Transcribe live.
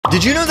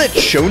Did you know that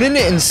Shonen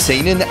and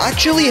Seinen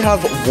actually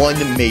have one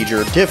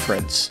major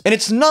difference? And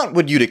it's not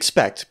what you'd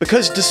expect,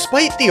 because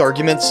despite the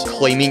arguments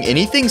claiming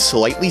anything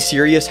slightly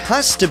serious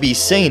has to be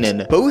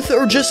Seinen, both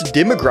are just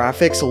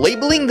demographics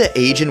labeling the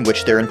age in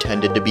which they're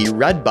intended to be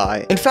read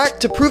by. In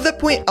fact, to prove that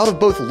point, out of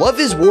both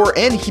Love is War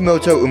and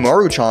Himoto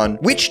Umaru-chan,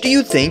 which do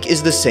you think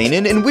is the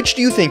Seinen and which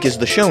do you think is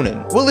the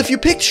Shonen? Well, if you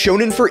picked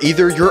Shonen for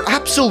either, you're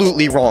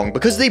absolutely wrong,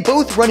 because they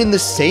both run in the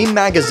same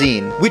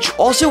magazine, which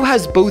also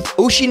has both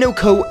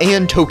Oshinoko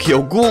and Tokyo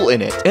Ghoul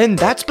in it. And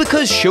that's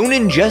because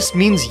Shonen just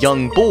means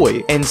young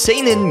boy, and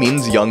Seinen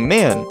means young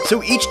man.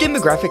 So each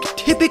demographic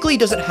typically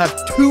doesn't have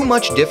too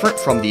much different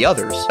from the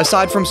others,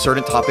 aside from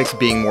certain topics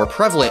being more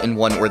prevalent in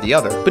one or the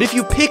other. But if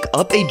you pick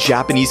up a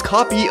Japanese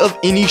copy of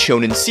any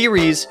Shonen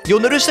series, you'll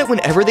notice that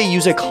whenever they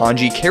use a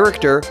kanji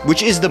character,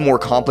 which is the more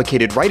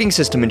complicated writing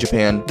system in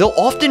Japan, they'll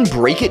often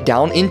break it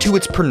down into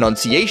its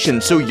pronunciation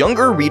so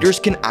younger readers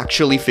can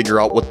actually figure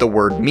out what the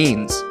word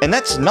means. And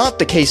that's not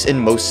the case in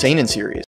most Seinen series.